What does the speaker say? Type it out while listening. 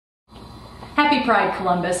Happy Pride,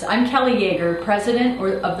 Columbus. I'm Kelly Jaeger, President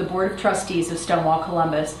of the Board of Trustees of Stonewall,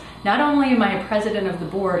 Columbus. Not only am I a President of the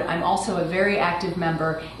Board, I'm also a very active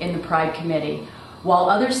member in the Pride Committee. While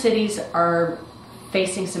other cities are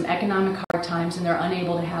facing some economic hard times and they're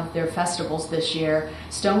unable to have their festivals this year,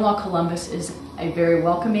 Stonewall, Columbus is a very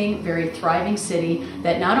welcoming, very thriving city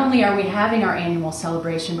that not only are we having our annual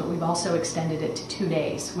celebration, but we've also extended it to 2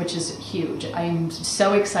 days, which is huge. I'm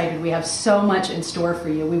so excited. We have so much in store for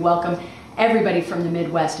you. We welcome everybody from the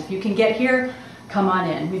Midwest. If you can get here, come on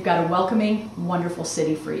in. We've got a welcoming, wonderful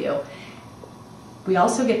city for you. We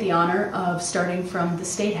also get the honor of starting from the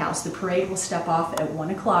State House. The parade will step off at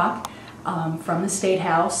 1 o'clock. From the State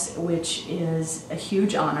House, which is a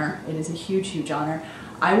huge honor. It is a huge, huge honor.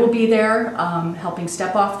 I will be there helping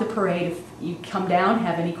step off the parade. If you come down,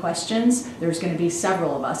 have any questions, there's going to be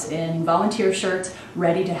several of us in volunteer shirts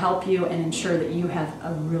ready to help you and ensure that you have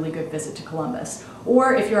a really good visit to Columbus.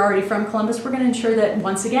 Or if you're already from Columbus, we're going to ensure that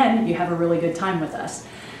once again you have a really good time with us.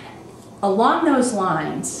 Along those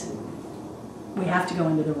lines, we have to go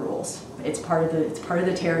into the rules. It's part of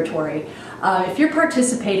the territory. If you're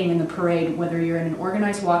participating in the parade, whether you're in an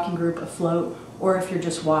organized walking group, a float, or if you're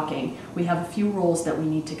just walking, we have a few rules that we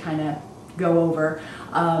need to kind of go over.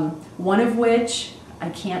 One of which, I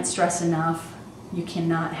can't stress enough, you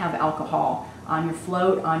cannot have alcohol on your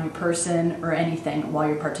float, on your person, or anything while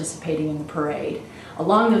you're participating in the parade.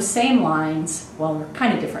 Along those same lines, well, they're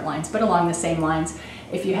kind of different lines, but along the same lines,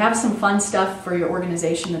 if you have some fun stuff for your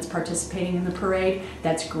organization that's participating in the parade,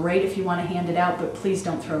 that's great if you want to hand it out, but please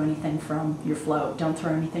don't throw anything from your float. Don't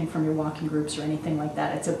throw anything from your walking groups or anything like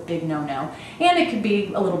that. It's a big no-no. And it could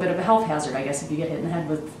be a little bit of a health hazard, I guess, if you get hit in the head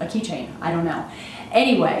with a keychain. I don't know.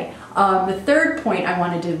 Anyway, the third point I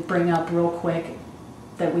wanted to bring up real quick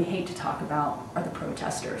that we hate to talk about are the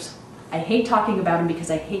protesters. I hate talking about them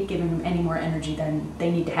because I hate giving them any more energy than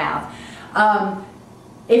they need to have.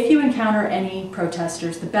 If you encounter any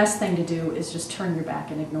protesters, the best thing to do is just turn your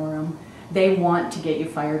back and ignore them. They want to get you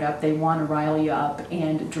fired up, they want to rile you up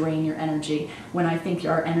and drain your energy, when I think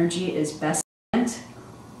our energy is best spent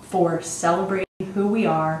for celebrating who we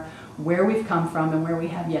are, where we've come from, and where we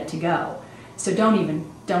have yet to go. So don't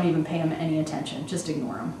even pay them any attention, just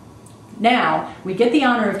ignore them. Now, we get the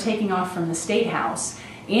honor of taking off from the State House,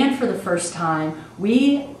 and for the first time,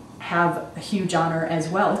 we have a huge honor as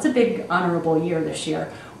well. It's a big honorable year this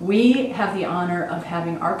year. We have the honor of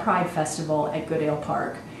having our Pride Festival at Goodale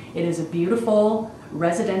Park. It is a beautiful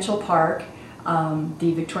residential park.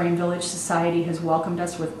 The Victorian Village Society has welcomed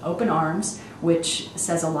us with open arms, which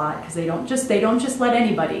says a lot because they don't just let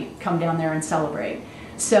anybody come down there and celebrate.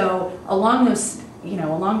 So along those,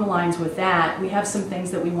 along the lines with that, we have some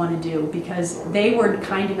things that we want to do because they were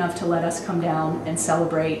kind enough to let us come down and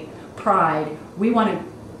celebrate Pride. We want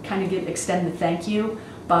to kind of extend the thank you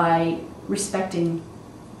by respecting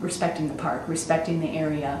the park, respecting the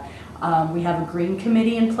area. We have a green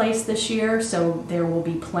committee in place this year, so there will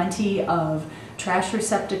be plenty of trash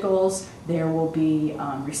receptacles. There will be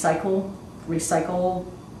recycle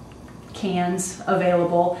cans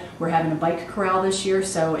available. We're having a bike corral this year,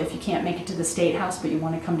 so if you can't make it to the State House but you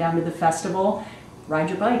want to come down to the festival, ride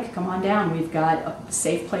your bike, come on down. We've got a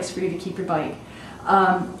safe place for you to keep your bike.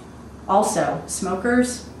 Also,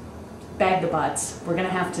 smokers, bag the butts. We're going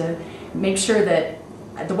to have to make sure that,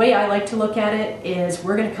 the way I like to look at it is,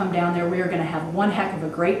 we're going to come down there, we are going to have one heck of a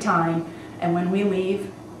great time, and when we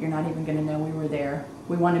leave, you're not even going to know we were there.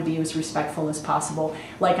 We want to be as respectful as possible.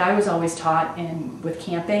 Like I was always taught with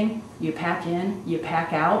camping, you pack in, you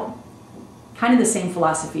pack out. Kind of the same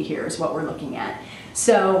philosophy here is what we're looking at.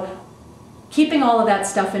 So, keeping all of that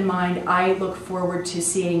stuff in mind, I look forward to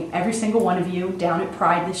seeing every single one of you down at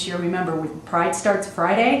Pride this year. Remember, Pride starts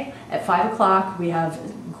Friday at 5 o'clock. We have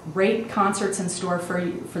great concerts in store for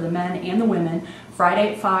the men and the women.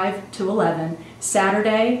 Friday at 5 to 11.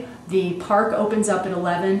 Saturday, the park opens up at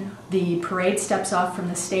 11. The parade steps off from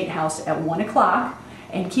the State House at 1 o'clock.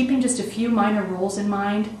 And keeping just a few minor rules in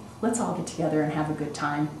mind, let's all get together and have a good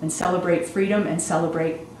time and celebrate freedom and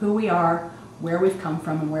celebrate who we are, where we've come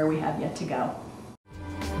from, and where we have yet to go.